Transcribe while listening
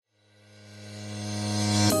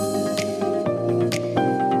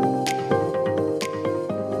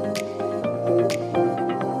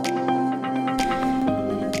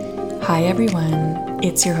everyone,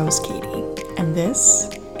 it's your host Katie, and this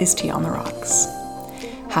is Tea on the Rocks.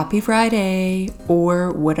 Happy Friday,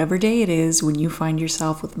 or whatever day it is when you find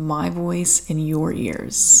yourself with my voice in your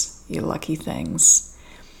ears, you lucky things.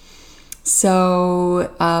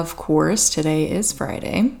 So, of course, today is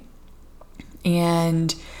Friday,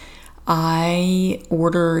 and I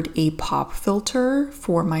ordered a pop filter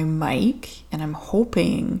for my mic, and I'm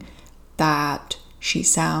hoping that she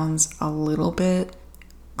sounds a little bit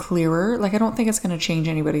clearer. Like, I don't think it's going to change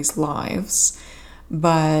anybody's lives,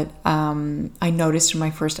 but I noticed in my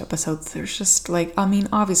first episodes there's just like, I mean,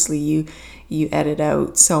 obviously you edit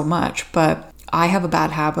out so much, but I have a bad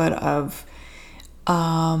habit of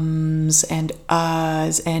ums and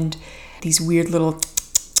uhs and these weird little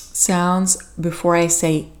sounds before I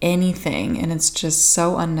say anything, and it's just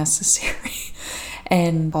so unnecessary.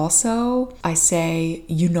 And also I say,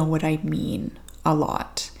 you know what I mean, a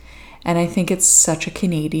lot. And I think it's such a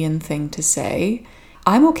Canadian thing to say.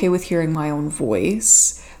 I'm okay with hearing my own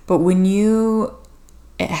voice, but when you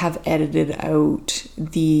have edited out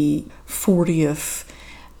the 40th,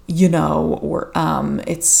 or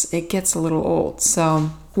it gets a little old. So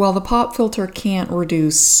while the pop filter can't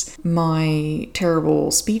reduce my terrible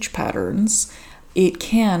speech patterns, it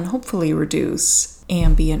can hopefully reduce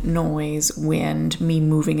ambient noise, wind, me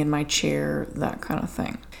moving in my chair, that kind of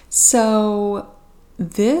thing. So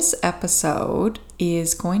this episode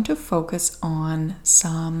is going to focus on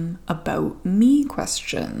some about me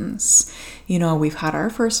questions. You know, we've had our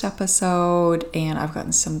first episode and I've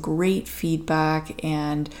gotten some great feedback,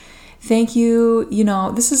 and thank you. You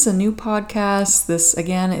know, this is a new podcast. This,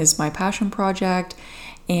 again, is my passion project.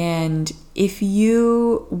 And if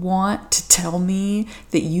you want to tell me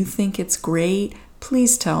that you think it's great,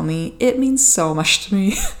 please tell me. It means so much to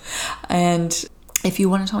me. And if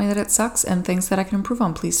you want to tell me that it sucks and things that I can improve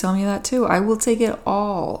on, please tell me that too. I will take it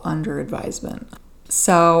all under advisement.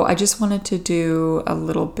 So I just wanted to do a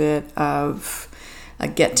little bit of a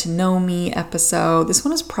get to know me episode. This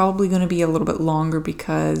one is probably going to be a little bit longer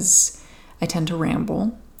because I tend to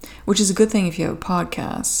ramble, which is a good thing if you have a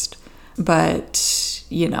podcast. But,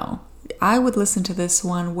 you know, I would listen to this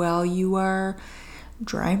one while you are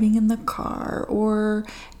driving in the car or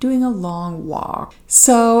doing a long walk.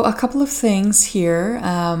 So a couple of things here.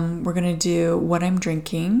 We're going to do what I'm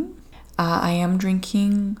drinking. I am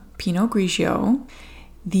drinking Pinot Grigio.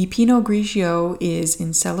 The Pinot Grigio is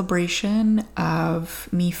in celebration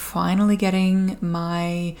of me finally getting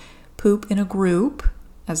my poop in a group,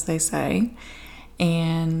 as they say,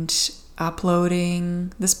 and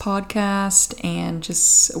uploading this podcast, and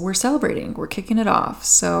just we're celebrating. We're kicking it off.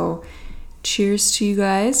 So cheers to you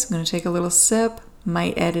guys. I'm going to take a little sip.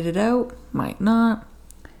 Might edit it out, might not.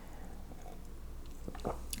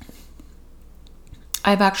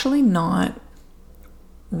 I've actually not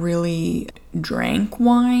really drank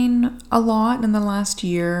wine a lot in the last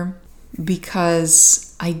year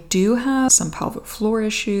because I do have some pelvic floor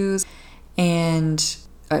issues, and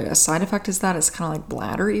a side effect is that it's kind of like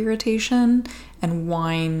bladder irritation, and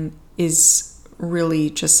wine is really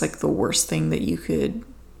just like the worst thing that you could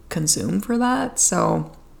consume for that.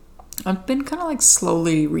 So I've been kind of like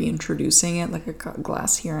slowly reintroducing it, like a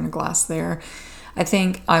glass here and a glass there. I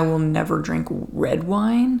think I will never drink red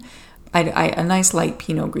wine. A nice light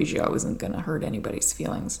Pinot Grigio isn't going to hurt anybody's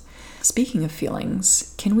feelings. Speaking of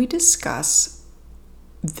feelings, can we discuss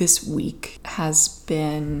this week has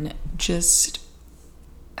been just,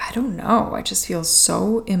 I don't know, I just feel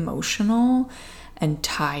so emotional and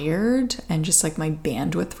tired, and just like my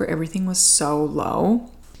bandwidth for everything was so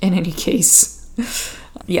low. In any case,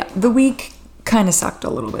 yeah, the week kind of sucked a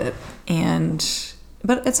little bit,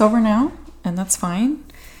 but it's over now, and that's fine.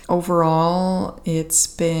 Overall, it's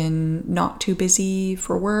been not too busy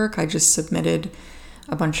for work. I just submitted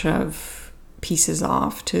a bunch of pieces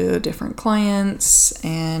off to different clients,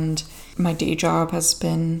 and my day job has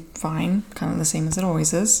been fine, kind of the same as it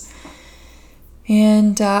always is.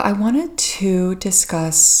 And I wanted to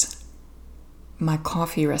discuss my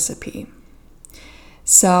coffee recipe.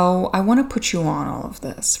 So I want to put you on all of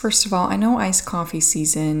this. First of all, I know iced coffee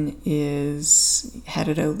season is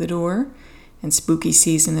headed out the door and spooky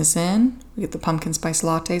season is in. We get the pumpkin spice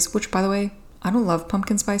lattes, which, by the way, I don't love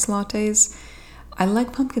pumpkin spice lattes. I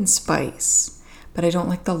like pumpkin spice, but I don't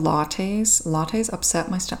like the lattes. Lattes upset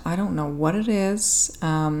my stomach. I don't know what it is.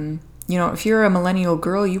 You know, if you're a millennial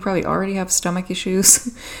girl, you probably already have stomach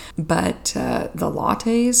issues. But the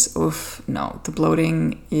lattes, oof, no, the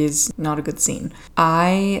bloating is not a good scene.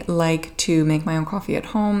 I like to make my own coffee at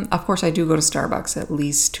home. Of course, I do go to Starbucks at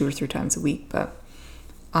least 2 or 3 times a week, but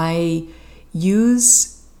I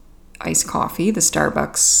use iced coffee, the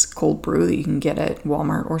Starbucks cold brew that you can get at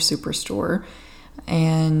Walmart or Superstore.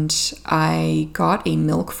 And I got a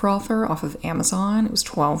milk frother off of Amazon. It was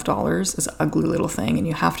 $12. It's an ugly little thing, and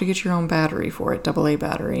you have to get your own battery for it, AA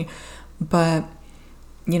battery. But,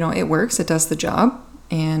 it works. It does the job.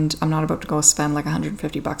 And I'm not about to go spend like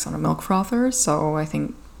 $150 on a milk frother. So I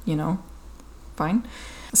think, fine.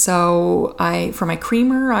 So for my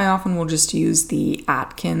creamer, I often will just use the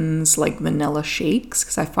Atkins like vanilla shakes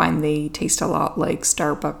because I find they taste a lot like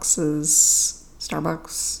Starbucks.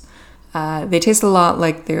 They taste a lot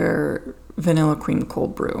like their vanilla cream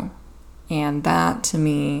cold brew. And that to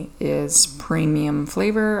me is premium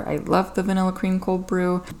flavor. I love the vanilla cream cold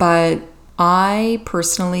brew, but I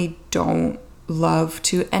personally don't love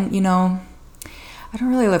to, and I don't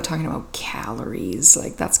really love talking about calories.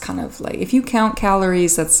 Like that's kind of like, if you count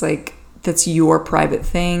calories, that's your private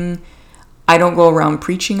thing. I don't go around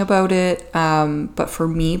preaching about it. But for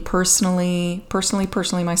me personally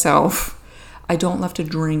myself, I don't love to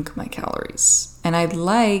drink my calories. And I'd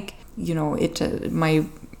like,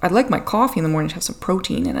 I'd like my coffee in the morning to have some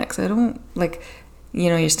protein in it. Cause I don't like,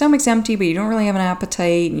 your stomach's empty, but you don't really have an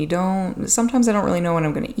appetite, and sometimes I don't really know what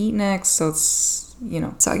I'm going to eat next. So it's,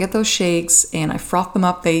 so I get those shakes and I froth them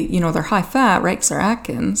up. They, they're high fat, right? Because they're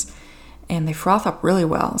Atkins, and they froth up really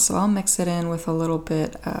well. So I'll mix it in with a little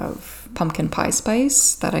bit of pumpkin pie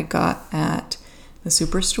spice that I got at the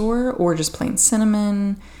Superstore, or just plain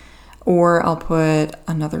cinnamon, or I'll put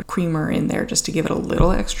another creamer in there just to give it a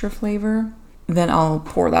little extra flavor. Then I'll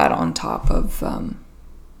pour that on top of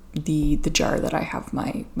the jar that I have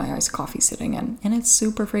my iced coffee sitting in, and it's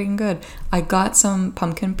super freaking good. I got some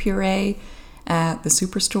pumpkin puree at the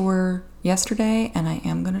Superstore yesterday, and I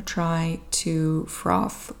am going to try to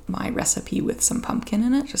froth my recipe with some pumpkin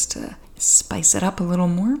in it just to spice it up a little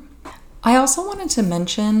more. I also wanted to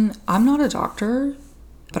mention, I'm not a doctor,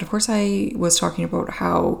 but of course I was talking about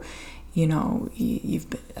how,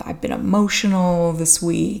 I've been emotional this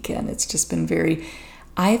week, and it's just been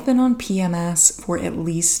I've been on PMS for at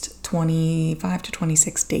least 25 to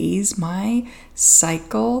 26 days. My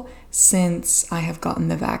cycle since I have gotten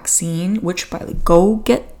the vaccine, which by the way, go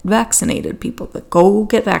get vaccinated, people, go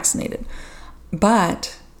get vaccinated.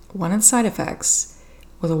 But one of the side effects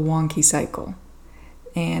was a wonky cycle.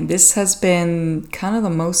 And this has been kind of the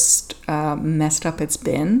most messed up it's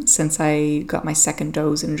been since I got my second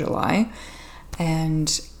dose in July.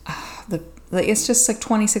 And it's just like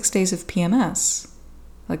 26 days of PMS.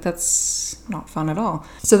 Like, that's not fun at all.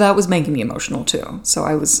 So that was making me emotional too. So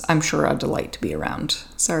I'm sure a delight to be around.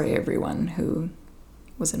 Sorry, everyone who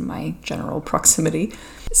was in my general proximity.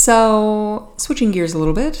 So switching gears a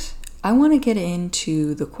little bit, I want to get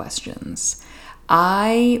into the questions.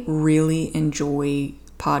 I really enjoy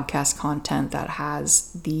podcast content that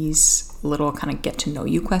has these little kind of get to know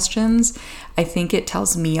you questions. I think it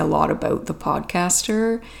tells me a lot about the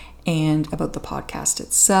podcaster and about the podcast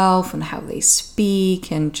itself and how they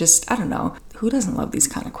speak, and just, I don't know, who doesn't love these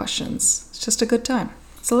kind of questions? It's just a good time.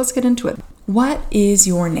 So let's get into it. What is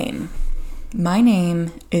your name? My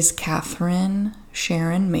name is Catherine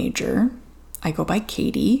Sharon Major. I go by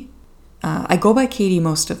Katie. I go by Katie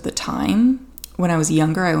most of the time. When I was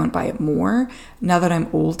younger, I went by it more. Now that I'm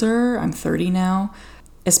older, I'm 30 now,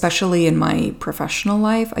 especially in my professional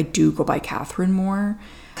life, I do go by Catherine more.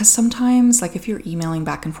 Because sometimes, like if you're emailing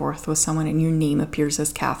back and forth with someone and your name appears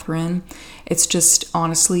as Catherine, it's just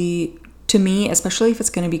honestly, to me, especially if it's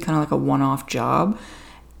going to be kind of like a one-off job,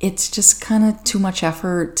 it's just kind of too much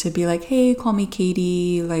effort to be like, hey, call me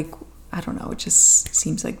Katie. Like, I don't know, it just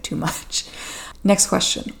seems like too much. Next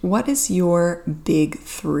question. What is your big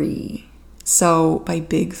three? So by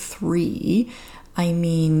big three, I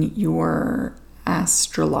mean your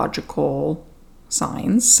astrological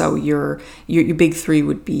signs. So your big three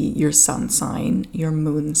would be your sun sign, your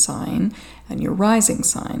moon sign, and your rising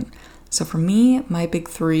sign. So for me, my big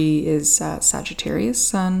three is Sagittarius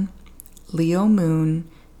sun, Leo moon,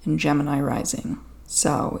 and Gemini rising.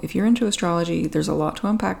 So if you're into astrology, there's a lot to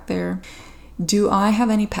unpack there. Do I have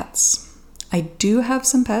any pets? I do have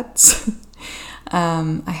some pets.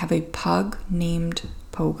 I have a pug named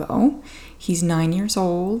Pogo. He's 9 years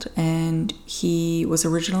old, and he was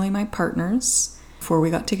originally my partner's before we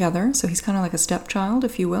got together. So he's kind of like a stepchild,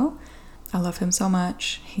 if you will. I love him so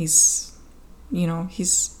much. He smells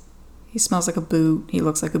like a boot. He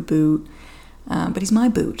looks like a boot. But he's my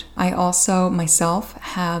boot. I also, myself,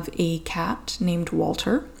 have a cat named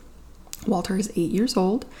Walter. Walter is 8 years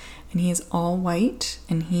old, and he is all white,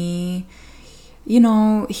 and he's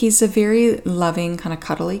a very loving, kind of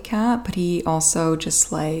cuddly cat, but he also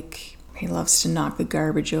just he loves to knock the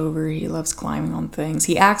garbage over. He loves climbing on things.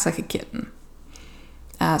 He acts like a kitten.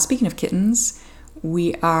 Speaking of kittens,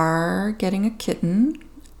 we are getting a kitten,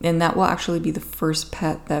 and that will actually be the first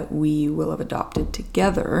pet that we will have adopted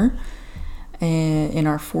together in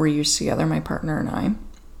our 4 years together, my partner and I.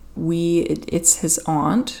 It's his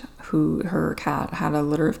aunt, who her cat had a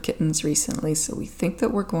litter of kittens recently, so we think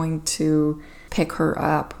that we're going to pick her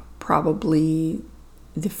up probably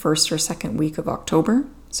the first or second week of October.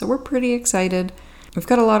 So we're pretty excited. We've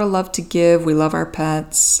got a lot of love to give. We love our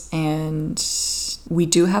pets, and we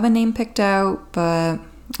do have a name picked out, but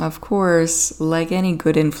of course, like any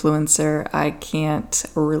good influencer, I can't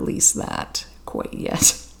release that quite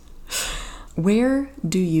yet. Where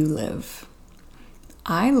do you live?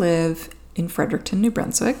 I live in Fredericton, New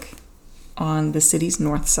Brunswick, on the city's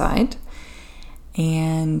north side,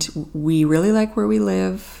 and we really like where we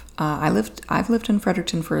live. I've lived in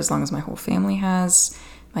Fredericton for as long as my whole family has.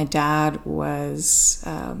 My dad was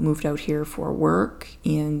moved out here for work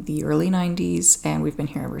in the early 90s, and we've been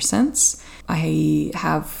here ever since. I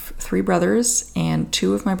have 3 brothers, and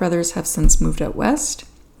 2 of my brothers have since moved out west.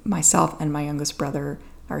 Myself and my youngest brother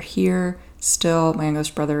are here still. My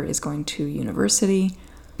youngest brother is going to university.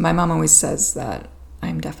 My mom always says that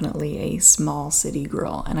I'm definitely a small city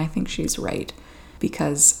girl, and I think she's right,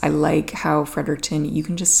 because I like how Fredericton, you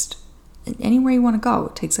can just, anywhere you want to go,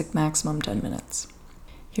 it takes like maximum 10 minutes.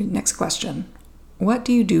 Your next question. What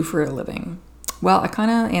do you do for a living? Well, I kind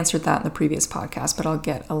of answered that in the previous podcast, but I'll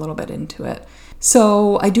get a little bit into it.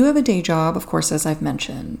 So I do have a day job, of course, as I've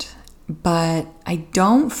mentioned, but I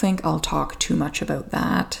don't think I'll talk too much about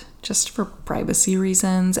that, just for privacy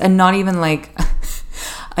reasons. And not even like,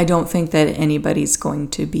 I don't think that anybody's going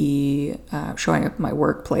to be showing up at my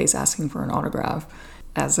workplace asking for an autograph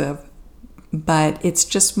but it's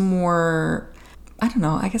just more, I don't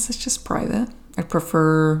know, I guess it's just private. I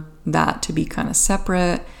prefer that to be kind of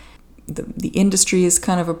separate. The industry is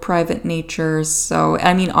kind of a private nature. So,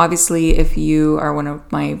 I mean, obviously, if you are one of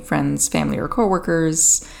my friends, family, or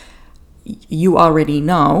coworkers, you already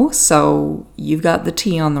know. So you've got the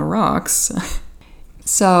tea on the rocks.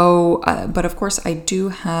 So, but of course, I do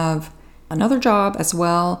have another job as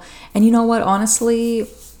well. And you know what? Honestly,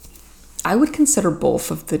 I would consider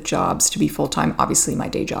both of the jobs to be full-time. Obviously, my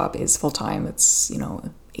day job is full-time. It's,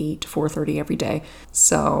 8 to 4:30 every day.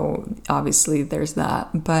 So obviously there's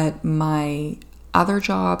that. But my other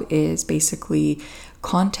job is basically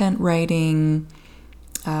content writing,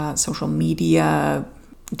 social media,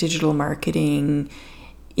 digital marketing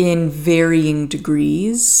in varying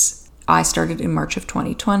degrees. I started in March of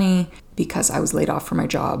 2020 because I was laid off from my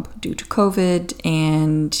job due to COVID.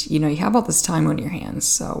 And, you have all this time on your hands,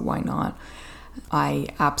 so why not? I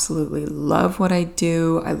absolutely love what I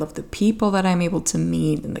do. I love the people that I'm able to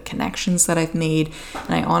meet and the connections that I've made.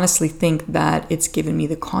 And I honestly think that it's given me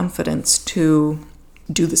the confidence to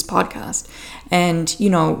do this podcast. And,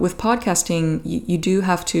 with podcasting, you do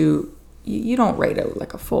have to, you don't write out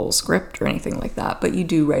like a full script or anything like that, but you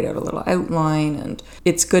do write out a little outline. And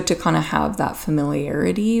it's good to kind of have that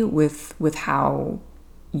familiarity with how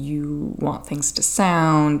you want things to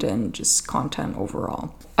sound and just content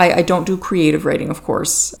overall. I don't do creative writing, of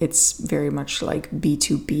course. It's very much like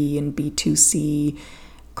B2B and B2C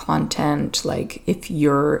content. Like if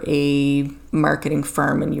you're a marketing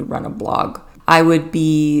firm and you run a blog, I would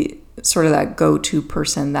be sort of that go-to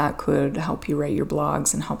person that could help you write your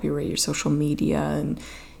blogs and help you write your social media and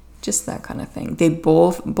just that kind of thing. They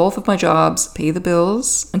both of my jobs pay the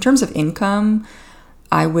bills. In terms of income,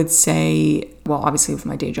 I would say, well, obviously with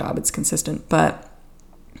my day job, it's consistent, but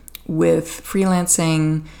with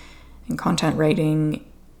freelancing and content writing,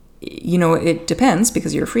 it depends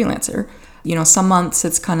because you're a freelancer. Some months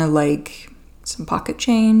it's kind of like some pocket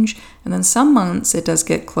change, and then some months it does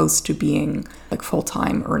get close to being like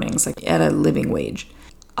full-time earnings, like at a living wage.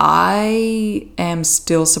 I am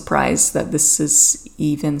still surprised that this is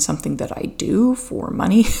even something that I do for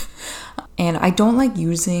money. And I don't like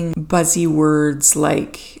using buzzy words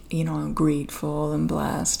like, I'm grateful and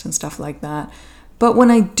blessed and stuff like that. But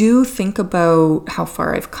when I do think about how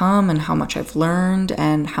far I've come and how much I've learned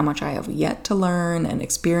and how much I have yet to learn and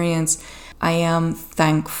experience, I am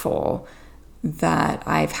thankful that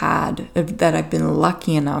I've been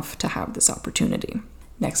lucky enough to have this opportunity.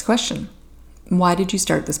 Next question. Why did you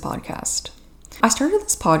start this podcast? I started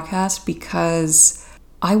this podcast because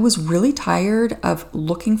I was really tired of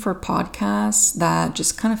looking for podcasts that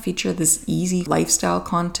just kind of feature this easy lifestyle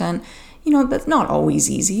content. That's not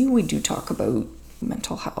always easy. We do talk about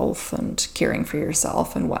mental health and caring for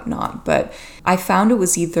yourself and whatnot. But I found it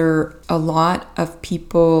was either a lot of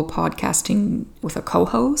people podcasting with a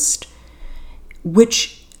co-host,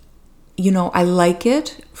 which, I like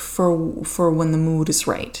it for when the mood is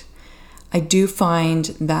right. I do find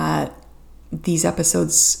that these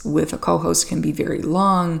episodes with a co-host can be very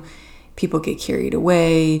long. People get carried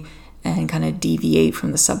away and kind of deviate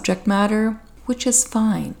from the subject matter, which is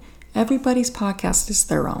fine. Everybody's podcast is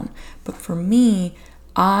their own. But for me,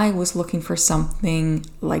 I was looking for something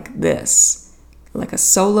like this, like a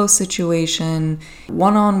solo situation,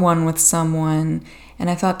 one-on-one with someone. And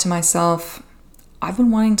I thought to myself, I've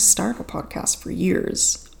been wanting to start a podcast for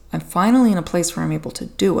years. I'm finally in a place where I'm able to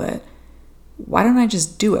do it. Why don't I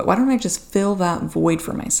just do it? Why don't I just fill that void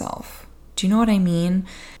for myself? Do you know what I mean?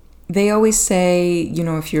 They always say,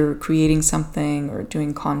 if you're creating something or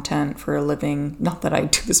doing content for a living, not that I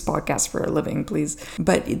do this podcast for a living, please,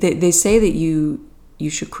 but they say that you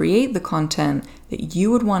should create the content that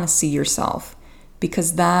you would want to see yourself,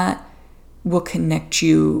 because that will connect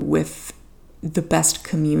you with the best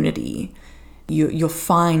community. You'll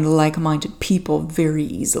find like-minded people very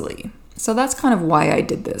easily. So that's kind of why I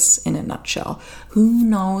did this in a nutshell. Who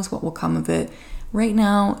knows what will come of it? Right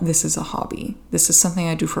now, this is a hobby. This is something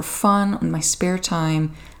I do for fun in my spare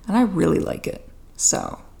time, and I really like it.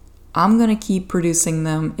 So I'm going to keep producing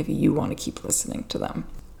them if you want to keep listening to them.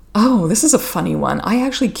 Oh, this is a funny one. I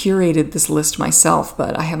actually curated this list myself,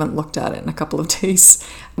 but I haven't looked at it in a couple of days.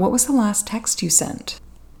 What was the last text you sent?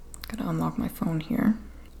 I'm going to unlock my phone here.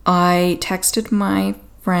 I texted my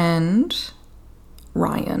friend,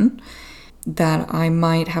 Ryan, that I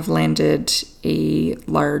might have landed a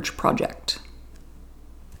large project.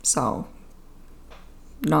 So,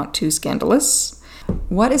 not too scandalous.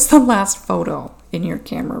 What is the last photo in your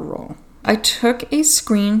camera roll? I took a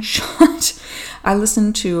screenshot. I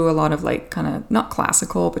listened to a lot of kind of, not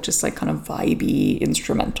classical, but just kind of vibey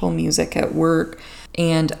instrumental music at work.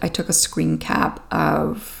 And I took a screen cap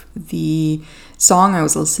of the song I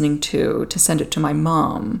was listening to send it to my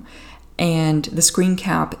mom. And the screen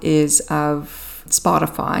cap is of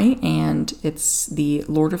Spotify, and it's the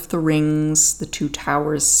Lord of the Rings, The Two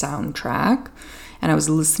Towers soundtrack. And I was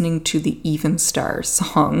listening to the Even Star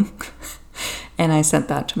song. And I sent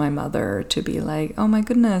that to my mother to be like, oh my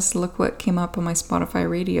goodness, look what came up on my Spotify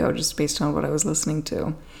radio just based on what I was listening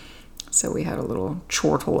to. So we had a little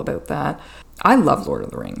chortle about that. I love Lord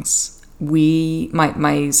of the Rings.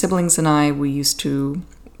 My siblings and I, we used to,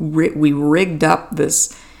 we rigged up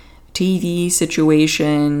this TV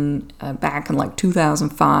situation back in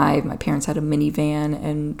 2005. My parents had a minivan,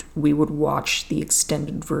 and we would watch the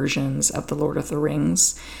extended versions of the Lord of the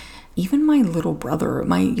Rings. Even my little brother,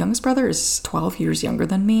 my youngest brother is 12 years younger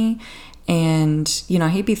than me, and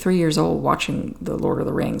he'd be 3 years old watching the Lord of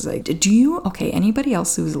the Rings. Anybody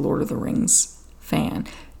else who's a Lord of the Rings fan,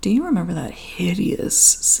 do you remember that hideous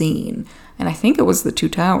scene? And I think it was the Two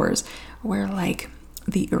Towers, where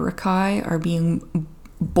the Uruk-hai are being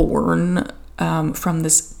born from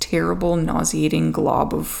this terrible, nauseating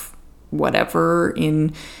glob of whatever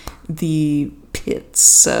in the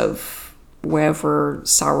pits of wherever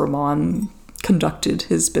Saruman conducted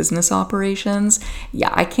his business operations. Yeah,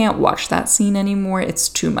 I can't watch that scene anymore. It's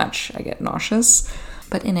too much. I get nauseous.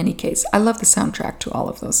 But in any case, I love the soundtrack to all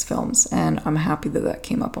of those films, and I'm happy that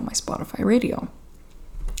came up on my Spotify radio.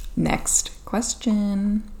 Next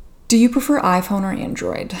question. Do you prefer iPhone or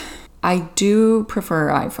Android? I do prefer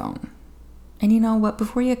iPhone. And you know what?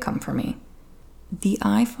 Before you come for me, the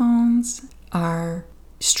iPhones are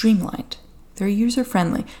streamlined. They're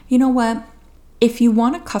user-friendly. You know what? If you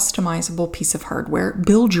want a customizable piece of hardware,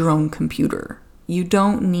 build your own computer. You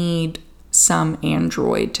don't need some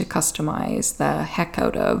Android to customize the heck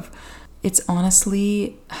out of. It's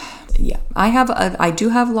honestly, yeah. I do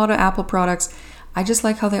have a lot of Apple products. I just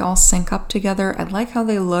like how they all sync up together. I like how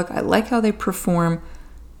they look. I like how they perform.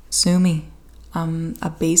 Sue me. I'm a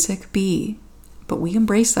basic bee. But we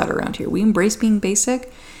embrace that around here. We embrace being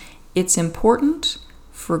basic. It's important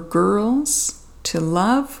for girls to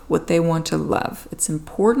love what they want to love. It's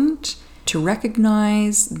important to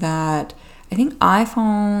recognize that I think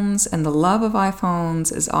iPhones and the love of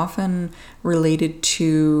iPhones is often related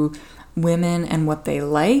to women and what they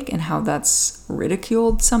like and how that's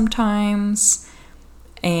ridiculed sometimes.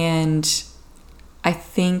 And I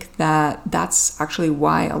think that that's actually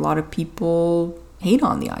why a lot of people hate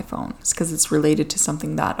on the iPhone. It's because it's related to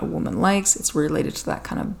something that a woman likes. It's related to that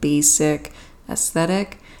kind of basic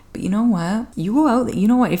aesthetic. But you know what? You go out, you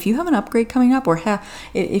know what? If you have an upgrade coming up, or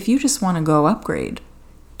if you just want to go upgrade,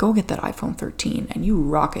 go get that iPhone 13 and you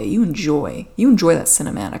rock it. You enjoy that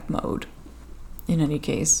cinematic mode. In any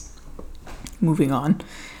case, moving on.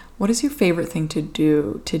 What is your favorite thing to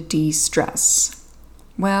do to de-stress?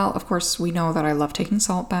 Well, of course, we know that I love taking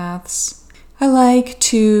salt baths. I like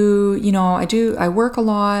to, I work a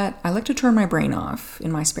lot. I like to turn my brain off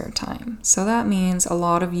in my spare time. So that means a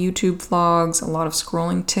lot of YouTube vlogs, a lot of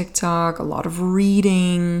scrolling TikTok, a lot of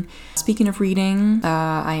reading. Speaking of reading,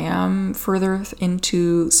 I am further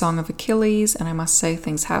into Song of Achilles, and I must say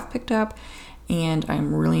things have picked up, and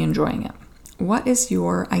I'm really enjoying it. What is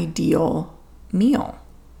your ideal meal?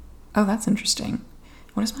 Oh, that's interesting.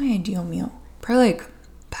 What is my ideal meal? Probably like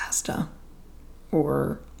pasta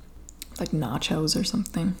or like nachos or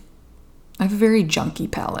something. I have a very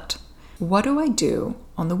junky palate. What do I do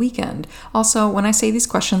on the weekend? Also, when I say these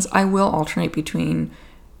questions, I will alternate between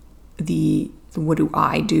the what do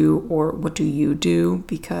I do or what do you do,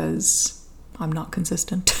 because I'm not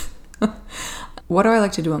consistent. What do I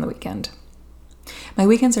like to do on the weekend? My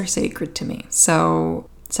weekends are sacred to me. So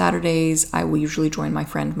Saturdays, I will usually join my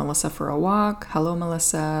friend Melissa for a walk. Hello,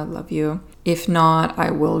 Melissa. Love you. If not,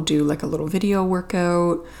 I will do like a little video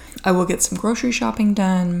workout. I will get some grocery shopping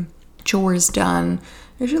done, chores done.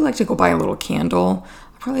 I usually like to go buy a little candle.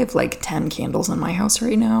 I probably have like 10 candles in my house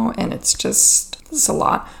right now, and it's a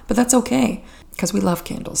lot, but that's okay because we love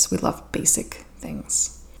candles. We love basic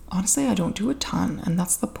things. Honestly, I don't do a ton, and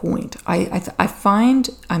that's the point. I find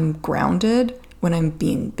I'm grounded when I'm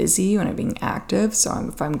being busy, when I'm being active. So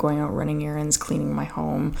if I'm going out running errands, cleaning my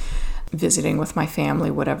home, visiting with my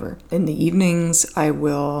family, whatever. In the evenings, I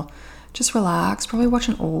will just relax, probably watch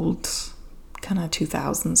an old kind of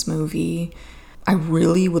 2000s movie. I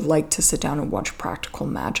really would like to sit down and watch Practical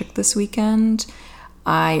Magic this weekend.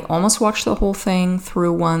 I almost watched the whole thing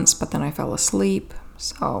through once, but then I fell asleep.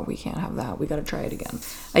 So we can't have that. We got to try it again.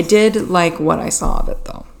 I did like what I saw of it,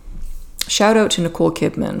 though. Shout out to Nicole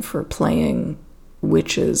Kidman for playing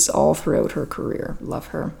witches all throughout her career. Love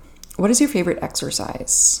her. What is your favorite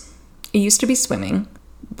exercise? It used to be swimming,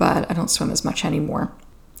 but I don't swim as much anymore.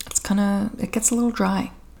 It gets a little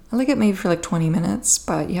dry. I like it maybe for like 20 minutes,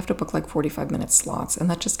 but you have to book like 45-minute slots, and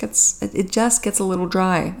that just gets a little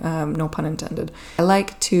dry, no pun intended. I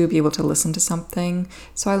like to be able to listen to something,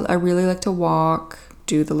 so I really like to walk,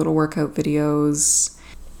 do the little workout videos,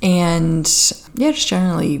 and yeah, just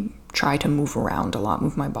generally try to move around a lot,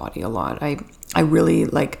 move my body a lot. I really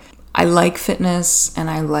like fitness and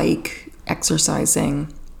I like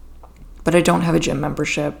exercising, but I don't have a gym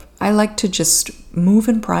membership. I like to just move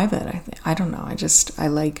in private. I don't know. I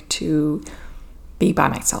like to be by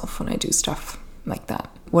myself when I do stuff like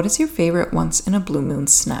that. What is your favorite once in a blue moon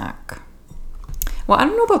snack? Well, I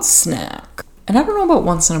don't know about snack, and I don't know about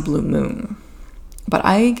once in a blue moon, but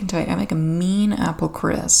I can tell you I make a mean apple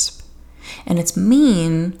crisp, and it's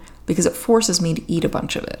mean because it forces me to eat a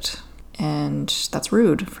bunch of it. And that's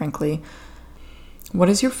rude, frankly. What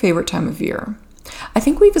is your favorite time of year? I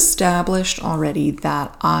think we've established already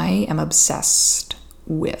that I am obsessed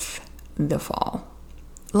with the fall.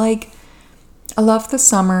 Like, I love the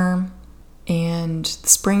summer and the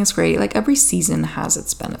spring is great. Like, every season has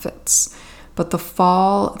its benefits. But the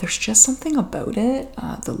fall, there's just something about it.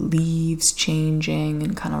 The leaves changing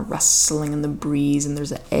and kind of rustling in the breeze, and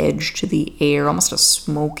there's an edge to the air, almost a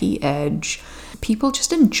smoky edge. People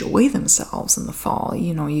just enjoy themselves in the fall.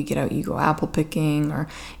 You get out, you go apple picking, or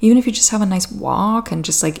even if you just have a nice walk and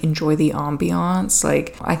just like enjoy the ambiance.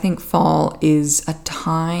 Like, I think fall is a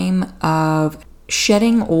time of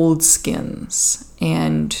shedding old skins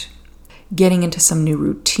and getting into some new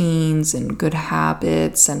routines and good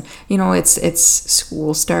habits, and it's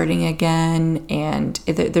school starting again, and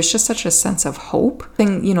there's just such a sense of hope.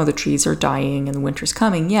 The trees are dying and the winter's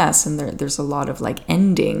coming, yes, and there's a lot of like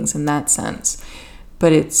endings in that sense,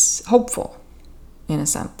 but it's hopeful in a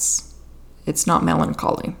sense. It's not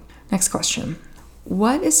melancholy. Next question.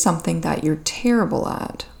 What is something that you're terrible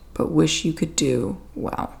at but wish you could do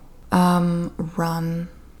well? Run.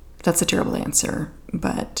 That's a terrible answer,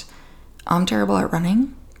 but I'm terrible at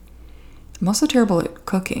running. I'm also terrible at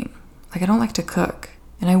cooking. Like, I don't like to cook.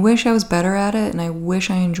 And I wish I was better at it, and I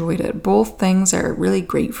wish I enjoyed it. Both things are really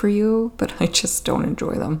great for you, but I just don't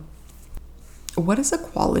enjoy them. What is a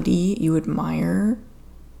quality you admire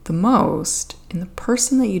the most in the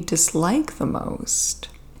person that you dislike the most?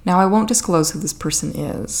 Now, I won't disclose who this person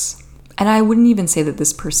is. And I wouldn't even say that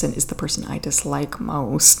this person is the person I dislike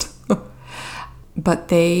most. But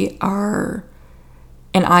they are...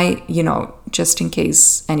 And I, just in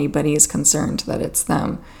case anybody is concerned that it's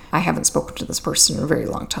them, I haven't spoken to this person in a very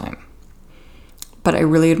long time. But I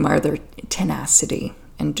really admire their tenacity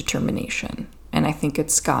and determination. And I think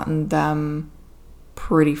it's gotten them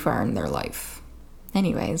pretty far in their life.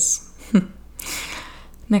 Anyways,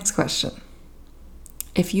 next question.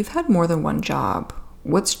 If you've had more than one job,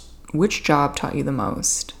 which job taught you the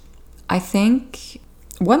most? I think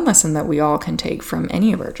one lesson that we all can take from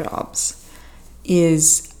any of our jobs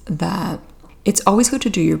is that it's always good to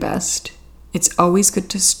do your best. It's always good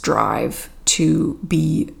to strive to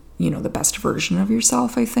be, the best version of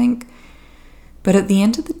yourself, I think. But at the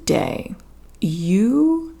end of the day,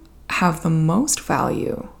 you have the most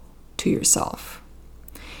value to yourself.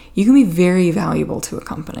 You can be very valuable to a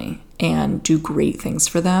company and do great things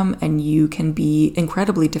for them, and you can be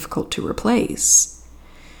incredibly difficult to replace.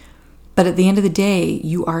 But at the end of the day,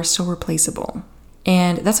 you are still replaceable.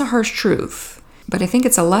 And that's a harsh truth. But I think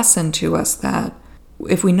it's a lesson to us that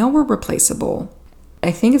if we know we're replaceable,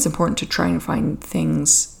 I think it's important to try and find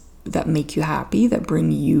things that make you happy, that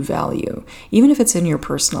bring you value. Even if it's in your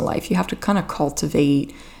personal life, you have to kind of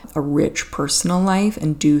cultivate a rich personal life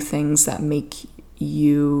and do things that make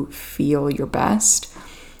you feel your best,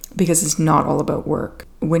 because it's not all about work.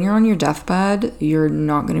 When you're on your deathbed, you're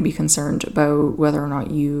not going to be concerned about whether or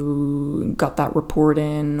not you got that report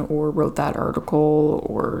in or wrote that article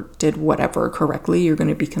or did whatever correctly. You're going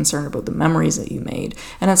to be concerned about the memories that you made.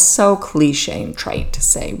 And it's so cliche and trite to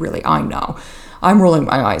say, really, I know. I'm rolling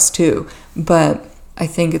my eyes too. But I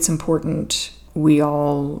think it's important we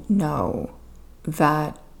all know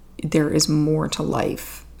that there is more to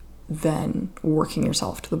life than working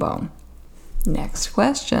yourself to the bone. Next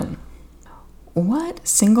question. What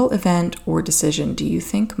single event or decision do you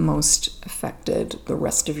think most affected the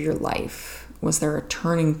rest of your life? Was there a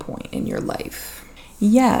turning point in your life?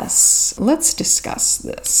 Yes, let's discuss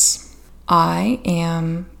this. I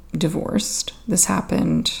am divorced. This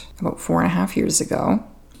happened about 4.5 years ago.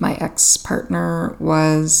 My ex-partner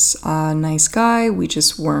was a nice guy. We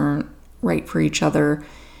just weren't right for each other.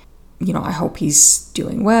 I hope he's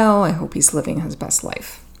doing well. I hope he's living his best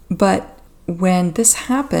life. But when this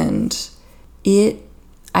happened,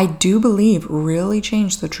 I do believe, really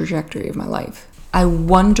changed the trajectory of my life. I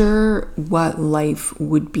wonder what life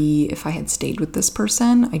would be if I had stayed with this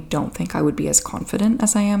person. I don't think I would be as confident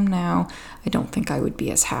as I am now. I don't think I would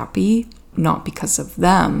be as happy, not because of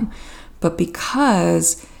them, but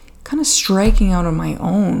because kind of striking out on my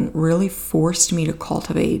own really forced me to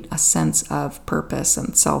cultivate a sense of purpose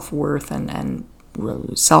and self-worth and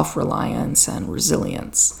self-reliance and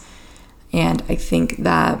resilience. And I think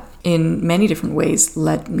that in many different ways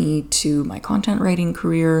led me to my content writing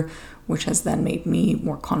career, which has then made me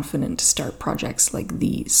more confident to start projects like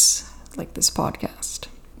this podcast.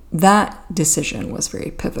 That decision was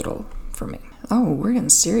very pivotal for me. Oh, we're getting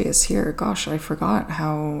serious here. Gosh, I forgot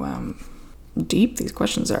how deep these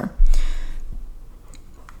questions are.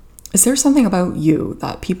 Is there something about you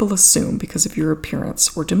that people assume because of your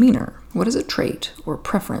appearance or demeanor? What is a trait or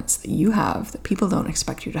preference that you have that people don't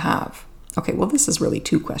expect you to have? Okay, well, this is really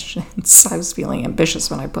 2 questions. I was feeling ambitious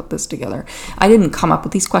when I put this together. I didn't come up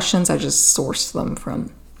with these questions. I just sourced them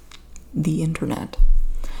from the internet.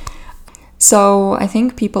 So I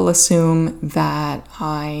think people assume that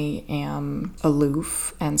I am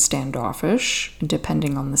aloof and standoffish,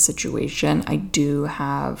 depending on the situation. I do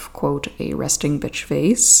have, quote, a resting bitch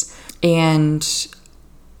face. And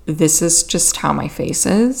this is just how my face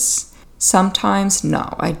is. Sometimes,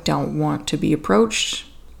 no, I don't want to be approached.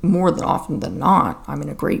 More than often than not, I'm in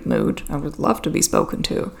a great mood. I would love to be spoken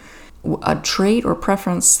to. A trait or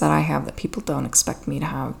preference that I have that people don't expect me to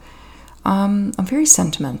have. I'm very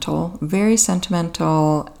sentimental.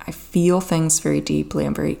 I feel things very deeply.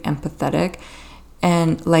 I'm very empathetic.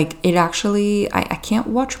 And it actually, I can't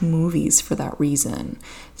watch movies for that reason.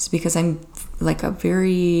 It's because I'm like a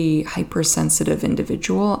very hypersensitive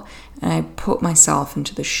individual, and I put myself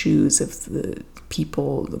into the shoes of the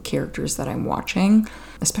people, the characters that I'm watching,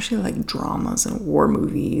 especially like dramas and war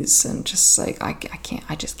movies, and just I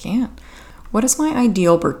just can't. What is my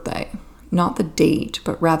ideal birthday? Not the date,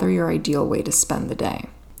 but rather your ideal way to spend the day.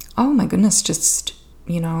 Oh my goodness, just,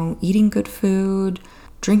 eating good food,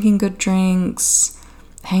 drinking good drinks,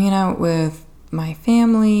 hanging out with my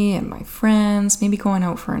family and my friends, maybe going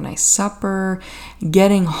out for a nice supper,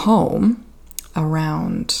 getting home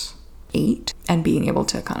around 8 and being able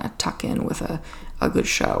to kind of tuck in with a good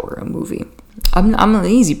show or a movie. I'm an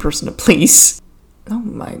easy person to please. Oh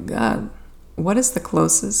my God. What is the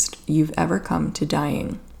closest you've ever come to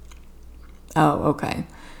dying? Oh, okay.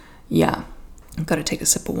 Yeah. I've got to take a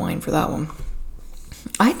sip of wine for that one.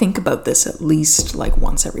 I think about this at least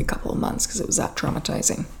once every couple of months because it was that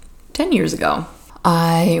traumatizing. 10 years ago,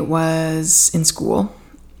 I was in school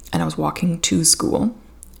and I was walking to school,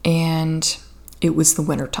 and it was the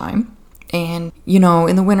winter time. And,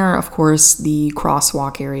 in the winter, of course, the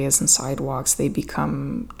crosswalk areas and sidewalks, they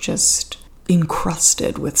become just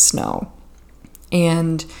encrusted with snow.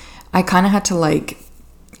 And I kind of had to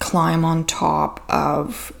climb on top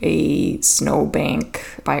of a snowbank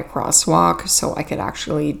by a crosswalk so I could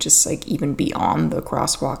actually just like even be on the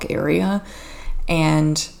crosswalk area.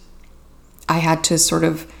 And I had to sort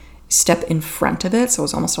of step in front of it, so it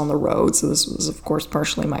was almost on the road. So this was, of course,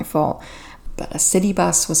 partially my fault. But a city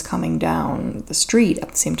bus was coming down the street at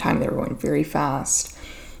the same time. They were going very fast.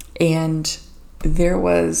 And there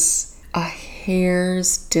was a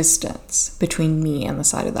hair's distance between me and the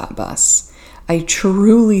side of that bus. I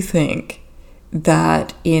truly think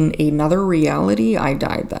that in another reality, I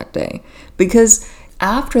died that day. Because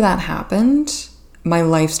after that happened, my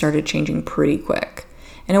life started changing pretty quick.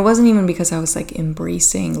 And it wasn't even because I was like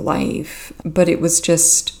embracing life, but it was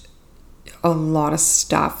just a lot of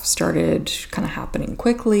stuff started kind of happening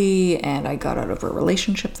quickly. And I got out of a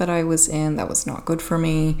relationship that I was in that was not good for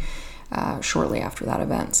me shortly after that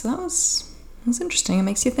event. So that was interesting. It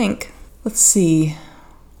makes you think. Let's see.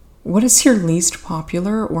 What is your least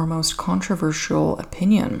popular or most controversial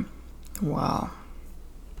opinion? Wow.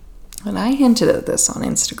 And I hinted at this on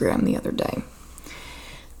Instagram the other day.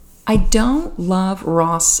 I don't love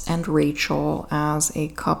Ross and Rachel as a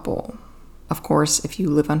couple. Of course, if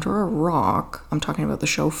you live under a rock, I'm talking about the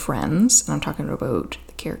show Friends, and I'm talking about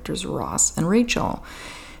the characters Ross and Rachel,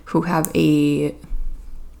 who have a,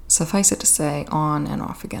 suffice it to say, on and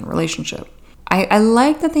off again relationship. I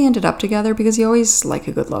like that they ended up together because you always like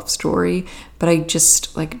a good love story, but I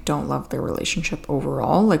just like don't love their relationship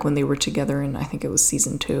overall. Like when they were together in, I think it was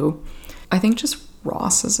season 2. I think just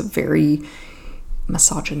Ross is a very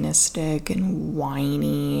misogynistic and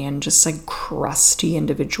whiny and just like crusty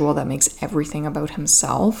individual that makes everything about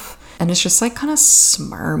himself. And it's just like kind of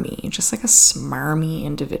smarmy, just like a smarmy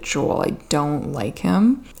individual. I don't like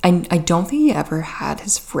him. I don't think he ever had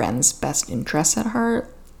his friend's best interests at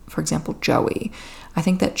heart. For example, Joey. I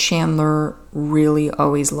think that Chandler really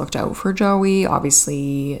always looked out for Joey.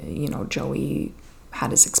 Obviously, you know, Joey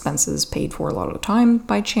had his expenses paid for a lot of the time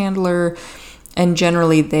by Chandler. And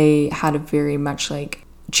generally they had a very much like,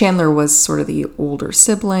 Chandler was sort of the older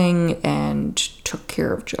sibling and took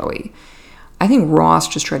care of Joey. I think Ross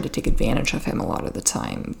just tried to take advantage of him a lot of the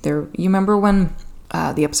time. You remember when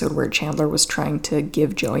the episode where Chandler was trying to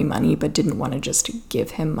give Joey money but didn't want to just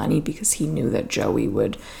give him money because he knew that Joey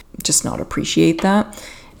would just not appreciate that.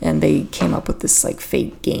 And they came up with this like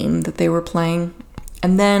fake game that they were playing.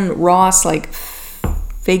 And then Ross like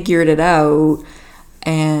figured it out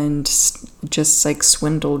and just like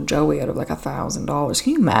swindled Joey out of like $1,000.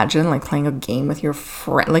 Can you imagine like playing a game with your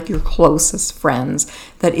friend, like your closest friends,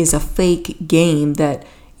 that is a fake game that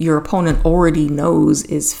your opponent already knows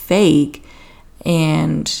is fake,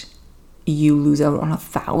 and you lose out on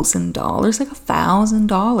 $1,000, like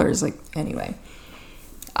 $1,000. Like, anyway,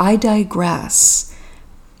 I digress.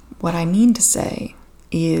 What I mean to say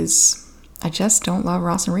is I just don't love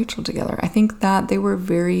Ross and Rachel together. I think that they were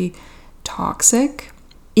very toxic.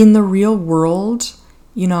 In the real world,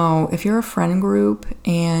 you know, if you're a friend group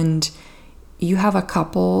and you have a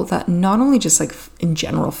couple that not only just like in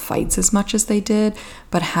general fights as much as they did,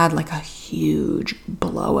 but had like a huge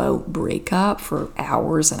blowout breakup for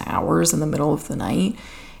hours and hours in the middle of the night,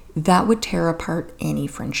 that would tear apart any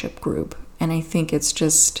friendship group. And I think it's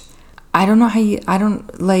just, I don't know how you, I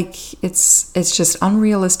don't like, it's just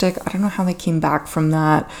unrealistic. I don't know how they came back from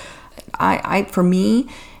that. For me,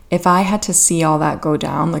 if I had to see all that go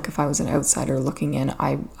down, like if I was an outsider looking in,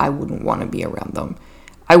 I wouldn't want to be around them.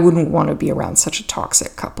 I wouldn't want to be around such a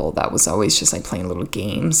toxic couple that was always just like playing little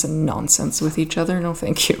games and nonsense with each other. No,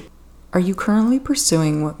 thank you. Are you currently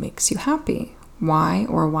pursuing what makes you happy? Why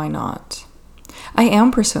or why not? I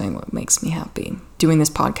am pursuing what makes me happy. Doing this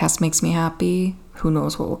podcast makes me happy. Who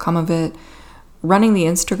knows what will come of it? Running the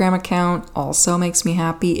Instagram account also makes me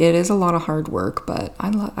happy. It is a lot of hard work, but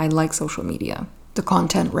I like social media. The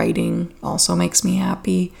content writing also makes me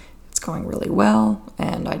happy. It's going really well,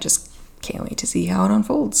 and I just can't wait to see how it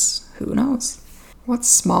unfolds. Who knows? What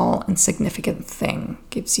small and significant thing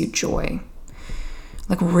gives you joy?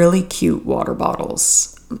 Like really cute water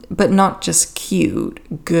bottles, but not just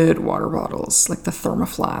cute, good water bottles, like the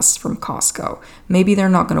Thermoflask from Costco. Maybe they're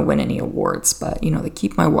not going to win any awards, but you know, they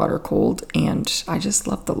keep my water cold and I just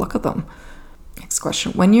love the look of them. Next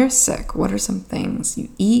question. When you're sick, what are some things you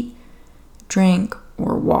eat, drink,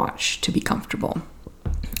 or watch to be comfortable?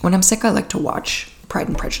 When I'm sick, I like to watch Pride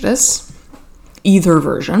and Prejudice, either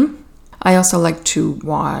version. I also like to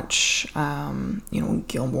watch,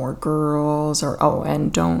 Gilmore Girls,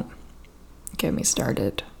 and don't get me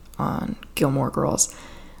started on Gilmore Girls.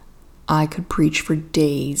 I could preach for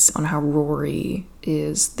days on how Rory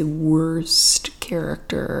is the worst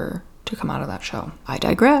character to come out of that show. I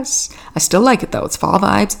digress. I still like it though. It's fall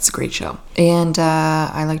vibes. It's a great show. And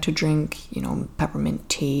I like to drink, peppermint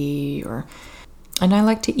tea and I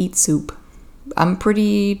like to eat soup. I'm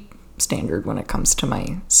pretty standard when it comes to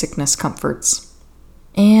my sickness comforts.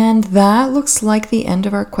 And that looks like the end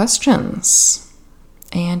of our questions.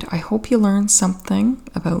 And I hope you learned something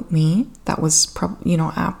about me that was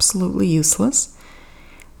absolutely useless.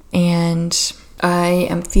 And I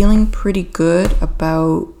am feeling pretty good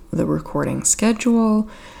about the recording schedule.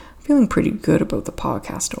 I'm feeling pretty good about the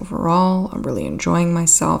podcast overall. I'm really enjoying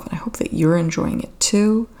myself, and I hope that you're enjoying it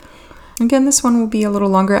too. Again, this one will be a little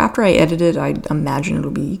longer. After I edit it, I imagine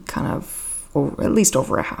it'll be kind of at least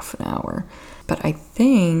over a half an hour. But I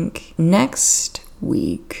think next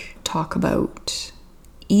week, talk about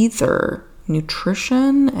either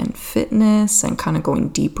nutrition and fitness and kind of going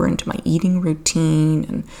deeper into my eating routine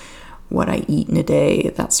and what I eat in a day,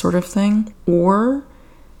 that sort of thing. Or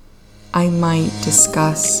I might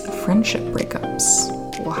discuss friendship breakups.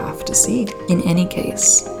 We'll have to see. In any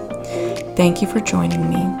case, thank you for joining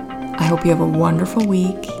me. I hope you have a wonderful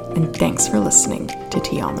week, and thanks for listening to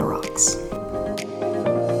Tea on the Rocks.